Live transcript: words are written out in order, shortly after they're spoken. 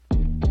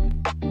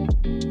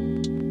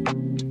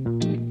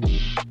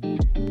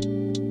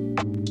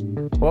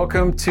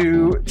Welcome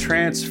to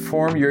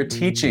Transform Your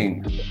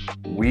Teaching.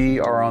 We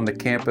are on the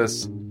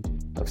campus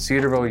of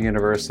Cedarville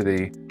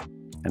University,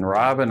 and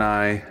Rob and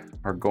I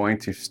are going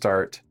to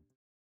start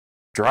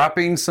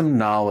dropping some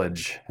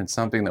knowledge in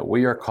something that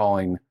we are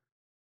calling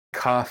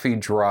coffee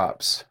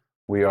drops.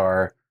 We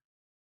are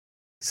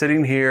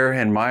sitting here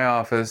in my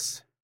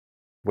office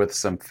with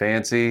some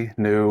fancy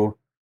new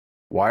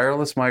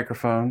wireless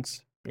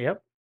microphones.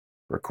 Yep.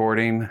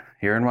 Recording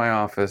here in my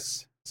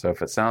office. So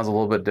if it sounds a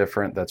little bit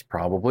different, that's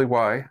probably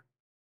why.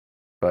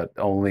 But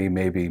only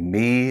maybe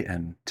me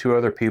and two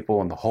other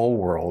people in the whole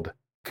world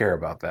care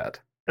about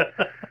that.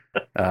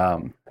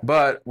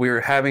 But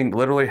we're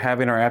literally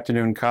having our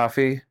afternoon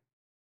coffee,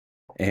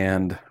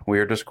 and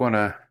we're just going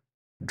to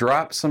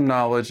drop some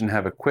knowledge and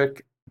have a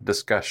quick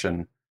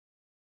discussion.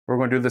 We're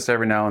going to do this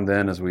every now and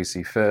then as we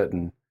see fit,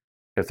 and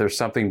if there's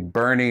something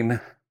burning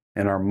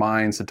in our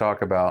minds to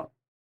talk about,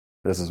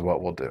 this is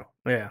what we'll do.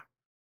 Yeah.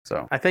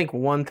 So I think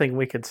one thing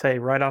we could say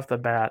right off the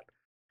bat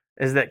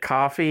is that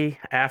coffee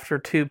after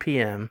 2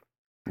 p.m.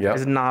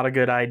 is not a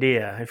good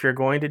idea. If you're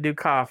going to do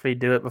coffee,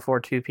 do it before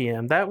 2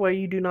 p.m. That way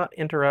you do not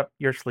interrupt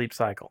your sleep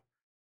cycle.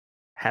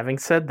 Having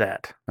said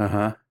that,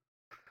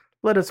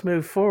 let us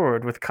move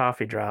forward with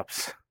coffee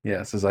drops.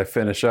 Yes, as I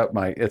finish up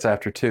it's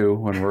after 2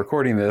 when we're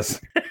recording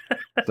this.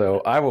 So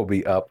I will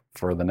be up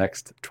for the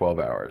next 12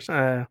 hours.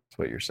 That's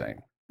what you're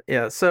saying.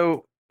 Yeah,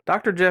 so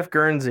Dr. Jeff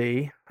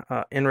Guernsey,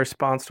 in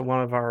response to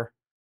one of our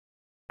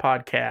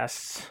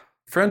podcasts.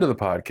 Friend of the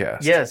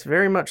podcast. Yes,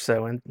 very much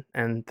so.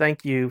 And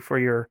thank you for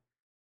your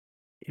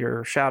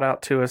shout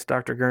out to us,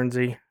 Dr.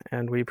 Guernsey,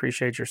 and we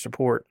appreciate your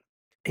support.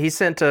 He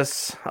sent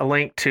us a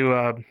link to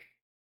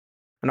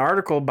an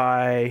article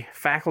by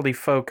Faculty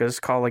Focus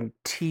calling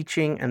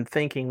Teaching and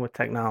Thinking with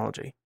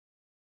Technology.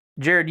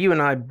 Jared, you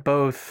and I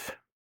both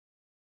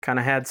kind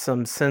of had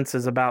some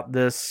senses about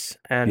this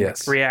and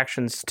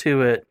reactions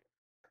to it.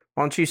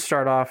 Why don't you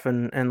start off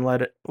and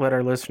let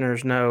our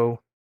listeners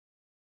know,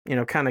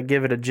 kind of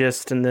give it a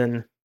gist and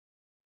then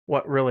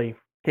what really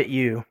hit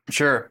you.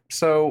 Sure.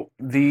 So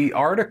the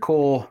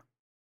article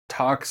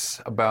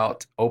talks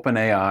about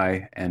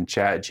OpenAI and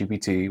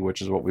ChatGPT,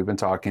 which is what we've been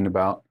talking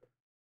about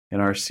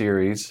in our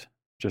series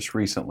just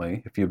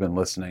recently, if you've been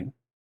listening.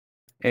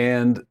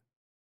 And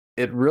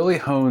it really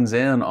hones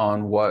in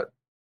on what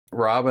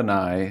Rob and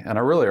I, and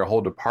our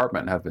whole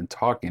department have been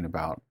talking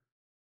about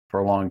for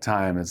a long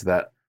time, is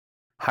that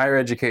higher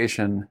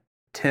education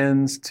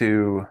tends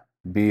to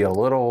be a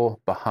little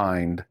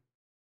behind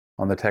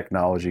on the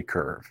technology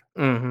curve.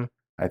 Mm-hmm.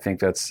 I think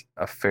that's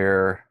a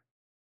fair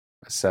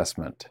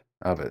assessment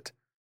of it.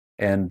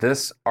 And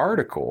this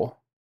article,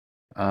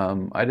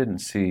 I didn't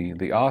see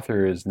the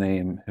author's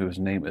name, whose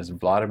name is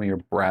Vladimir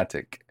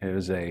Bratic,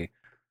 who's a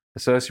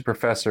associate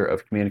professor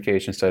of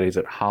communication studies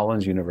at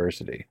Hollins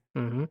University.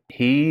 Mm-hmm.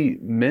 He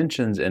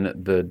mentions in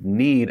it the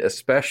need,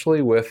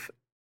 especially with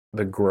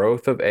the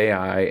growth of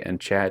AI and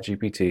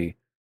ChatGPT,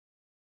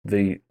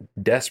 the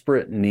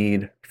desperate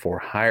need for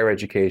higher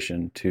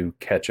education to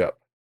catch up.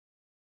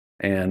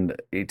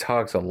 And he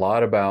talks a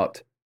lot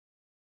about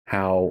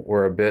how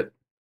we're a bit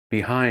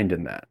behind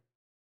in that.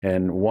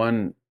 And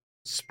one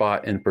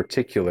spot in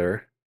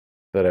particular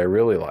that I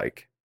really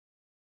like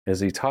is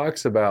he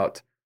talks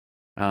about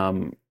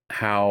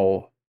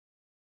how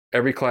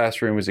every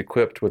classroom is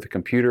equipped with a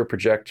computer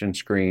projection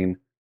screen,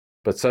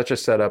 but such a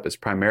setup is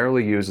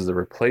primarily used as a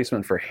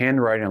replacement for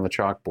handwriting on the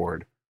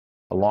chalkboard,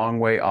 a long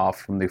way off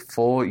from the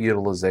full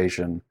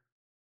utilization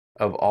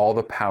of all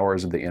the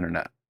powers of the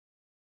internet.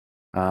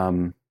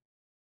 And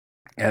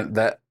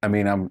that,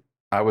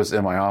 I was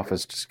in my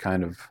office just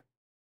kind of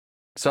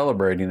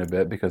celebrating a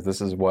bit, because this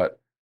is what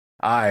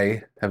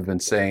I have been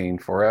saying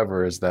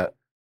forever, is that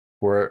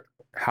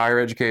higher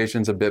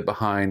education's a bit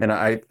behind.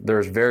 And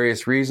there's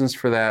various reasons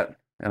for that,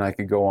 and I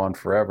could go on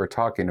forever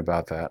talking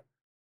about that.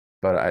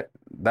 But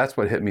that's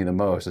what hit me the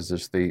most, is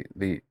just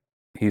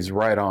he's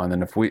right on.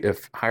 And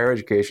if higher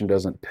education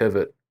doesn't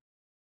pivot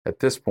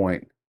at this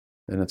point,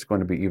 then it's going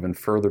to be even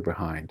further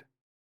behind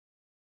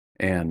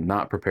and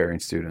not preparing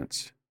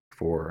students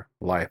for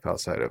life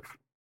outside of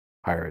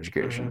higher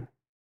education.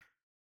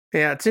 Mm-hmm.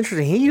 Yeah, it's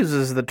interesting. He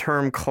uses the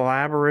term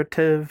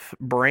collaborative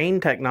brain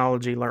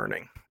technology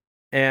learning.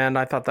 And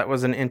I thought that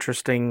was an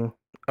interesting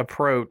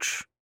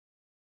approach,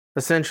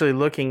 essentially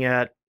looking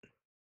at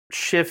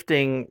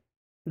shifting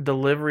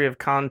delivery of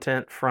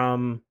content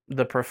from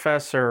the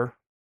professor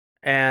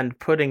and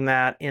putting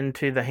that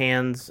into the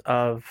hands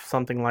of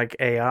something like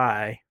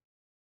AI.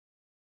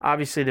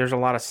 Obviously, there's a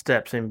lot of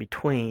steps in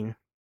between.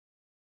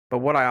 But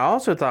what I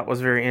also thought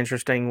was very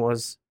interesting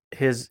was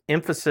his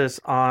emphasis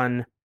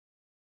on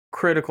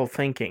critical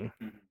thinking.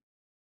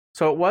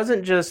 So it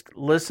wasn't just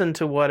listen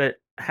to what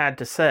it had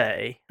to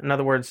say. In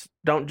other words,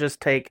 don't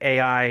just take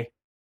AI,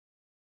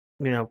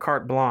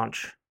 carte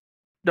blanche.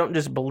 Don't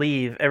just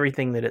believe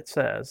everything that it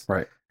says.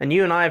 Right. And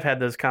you and I have had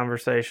those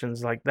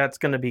conversations. Like, that's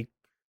going to be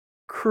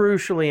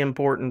crucially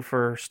important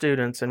for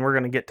students, and we're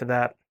going to get to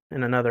that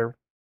in another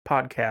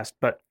podcast.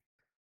 But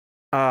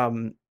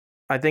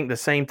I think the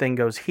same thing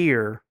goes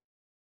here,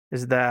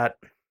 is that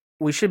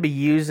we should be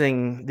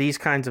using these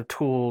kinds of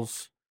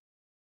tools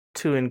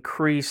to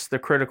increase the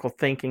critical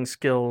thinking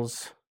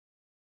skills,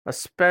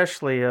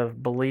 especially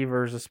of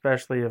believers,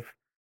 especially of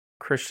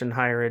Christian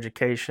higher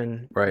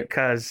education, Right.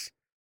 because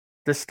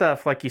this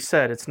stuff, like you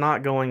said, it's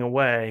not going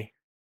away.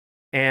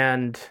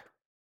 And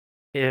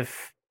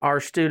if our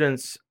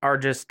students are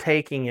just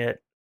taking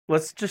it,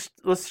 let's just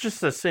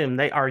assume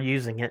they are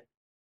using it.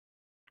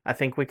 I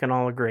think we can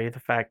all agree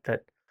the fact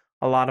that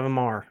a lot of them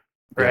are,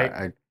 right?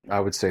 Yeah, I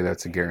would say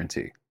that's a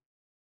guarantee.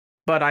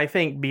 But I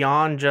think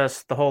beyond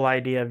just the whole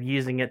idea of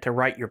using it to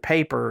write your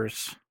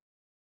papers,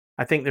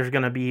 I think there's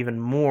going to be even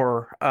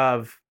more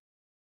of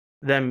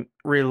them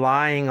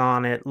relying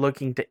on it,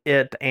 looking to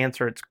it to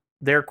answer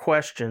their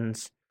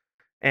questions.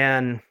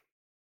 And,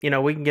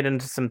 we can get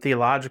into some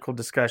theological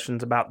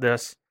discussions about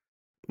this.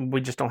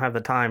 We just don't have the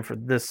time for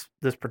this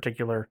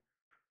particular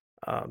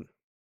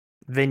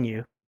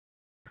venue.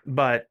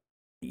 But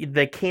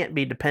they can't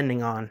be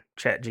depending on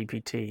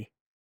ChatGPT.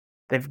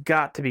 They've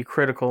got to be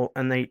critical,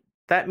 and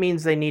that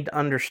means they need to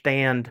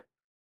understand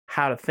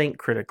how to think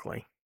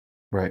critically.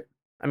 Right.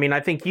 I mean, I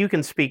think you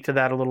can speak to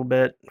that a little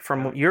bit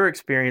from your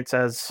experience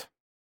as,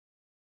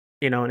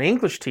 an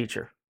English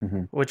teacher,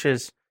 which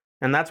is,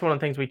 and that's one of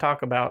the things we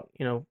talk about,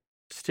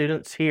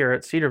 students here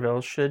at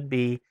Cedarville should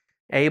be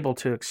able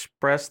to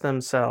express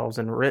themselves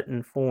in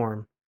written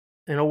form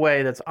in a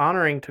way that's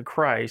honoring to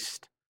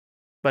Christ,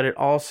 but it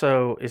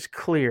also is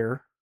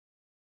clear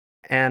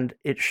and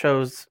it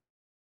shows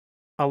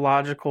a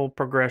logical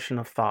progression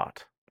of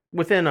thought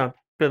within a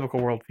biblical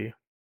worldview.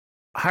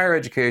 Higher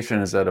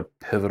education is at a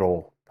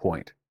pivotal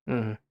point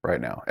Mm-hmm.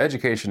 right now.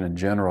 Education in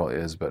general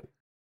is, but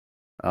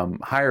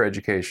higher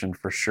education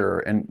for sure.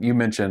 And you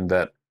mentioned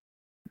that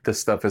this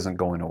stuff isn't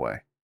going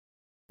away.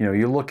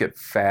 You look at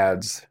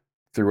fads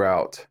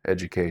throughout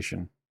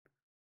education.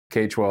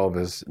 K-12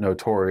 is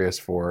notorious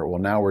for, well,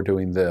 now we're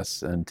doing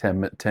this, and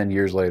 10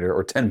 years later,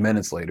 or 10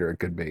 minutes later, it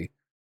could be,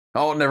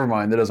 oh, never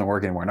mind, that doesn't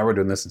work anymore. Now we're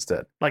doing this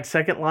instead. Like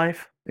Second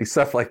Life?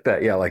 Stuff like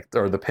that, yeah.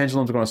 Or the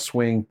pendulum's going to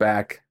swing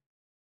back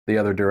the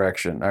other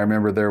direction. I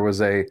remember there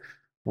was a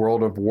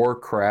World of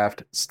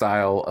Warcraft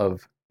style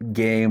of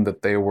game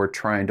that they were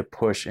trying to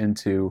push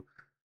into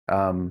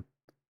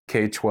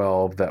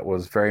K-12 that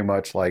was very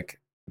much like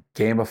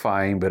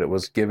gamifying, but it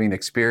was giving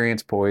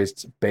experience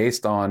points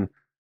based on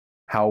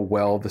how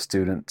well the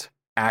student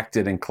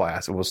acted in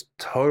class. It was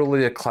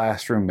totally a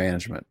classroom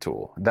management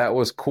tool. That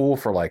was cool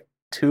for like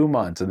 2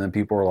 months, and then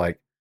people were like,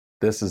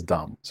 this is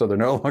dumb. So they're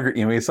no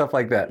longer, stuff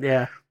like that.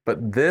 Yeah.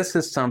 But this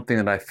is something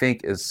that I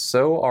think is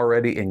so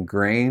already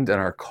ingrained in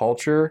our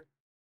culture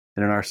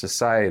and in our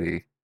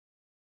society.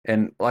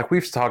 And like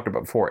we've talked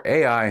about before,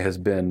 AI has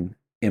been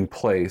in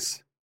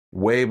place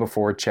way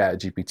before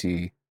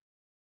ChatGPT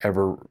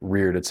ever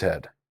reared its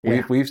head.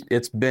 Yeah.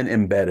 It's been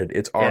embedded.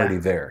 It's already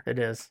there. It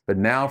is. But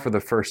now for the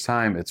first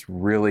time, it's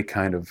really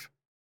kind of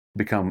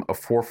become a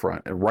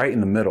forefront, right in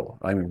the middle.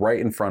 I mean, right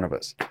in front of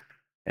us.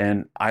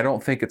 And I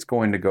don't think it's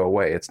going to go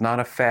away. It's not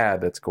a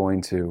fad that's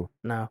going to.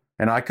 No.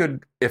 And I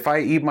could, if I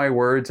eat my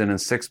words and in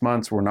 6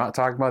 months we're not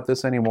talking about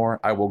this anymore,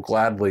 I will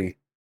gladly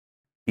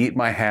eat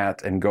my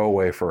hat and go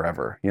away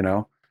forever,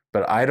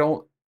 But I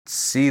don't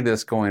see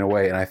this going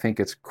away. And I think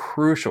it's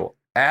crucial,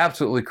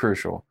 absolutely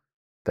crucial,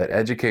 that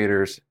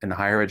educators in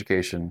higher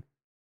education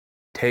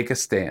take a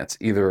stance,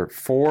 either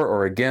for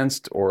or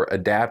against or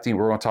adapting.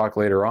 We're going to talk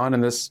later on in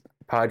this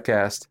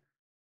podcast,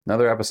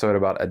 another episode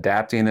about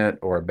adapting it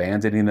or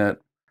abandoning it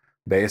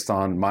based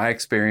on my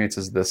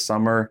experiences this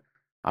summer.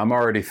 I'm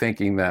already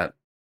thinking that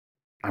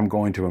I'm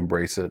going to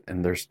embrace it,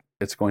 and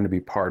it's going to be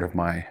part of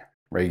my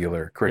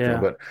regular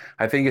curriculum. Yeah. But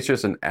I think it's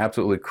just an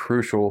absolutely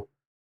crucial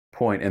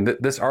point. And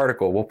this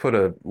article, we'll put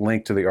a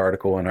link to the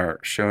article in our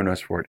show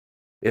notes for it.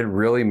 It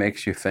really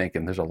makes you think,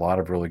 and there's a lot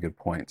of really good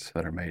points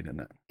that are made in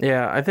it.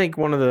 Yeah, I think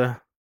one of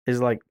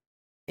his like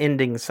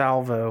ending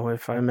salvo,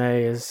 if I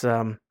may, is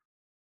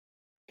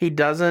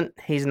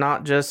he's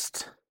not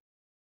just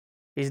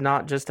a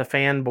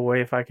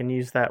fanboy, if I can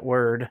use that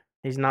word.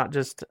 He's not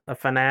just a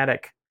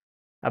fanatic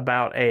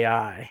about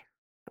AI.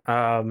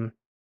 I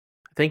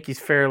think he's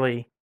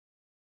fairly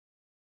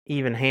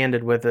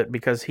even-handed with it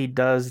because he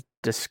does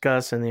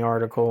discuss in the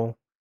article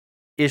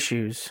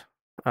issues,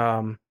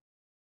 the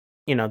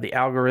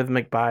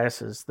algorithmic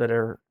biases that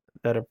are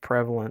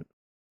prevalent.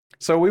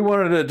 So we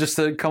wanted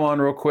to come on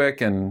real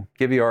quick and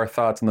give you our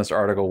thoughts on this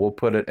article. We'll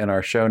put it in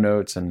our show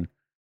notes, and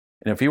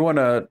if you want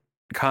to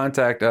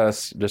contact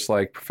us, just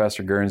like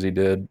Professor Guernsey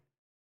did,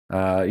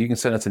 you can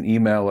send us an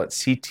email at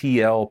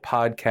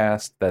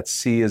ctlpodcast. That's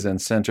C as in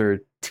center,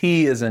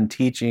 T as in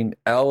teaching,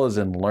 L as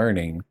in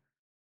learning,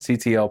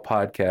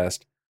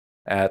 ctlpodcast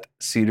at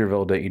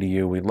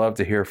cedarville.edu. We'd love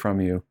to hear from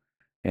you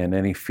and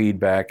any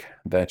feedback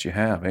that you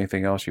have.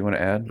 Anything else you want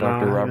to add,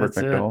 Dr. Robert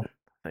McDowell?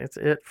 That's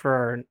it for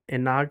our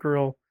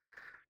inaugural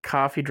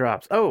Coffee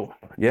Drops. Oh,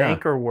 yeah.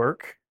 Anchor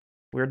Work.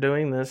 We're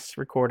doing this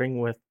recording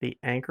with the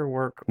Anchor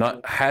Work. Not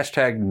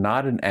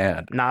an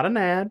ad. Not an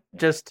ad.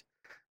 Just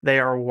they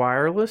are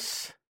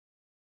wireless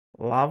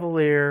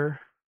lavalier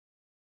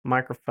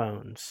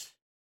microphones.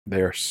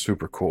 They are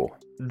super cool.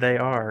 They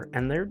are,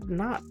 and they're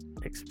not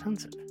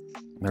expensive.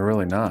 They're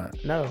really not.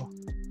 No.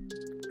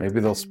 Maybe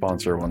they'll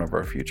sponsor one of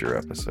our future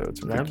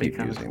episodes if That'd we be keep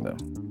kinda using cool.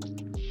 them.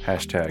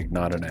 Hashtag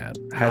not an ad.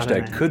 Not Hashtag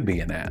an ad. could be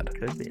an ad.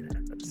 Could be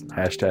that. That's not.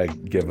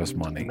 Hashtag give us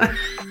money.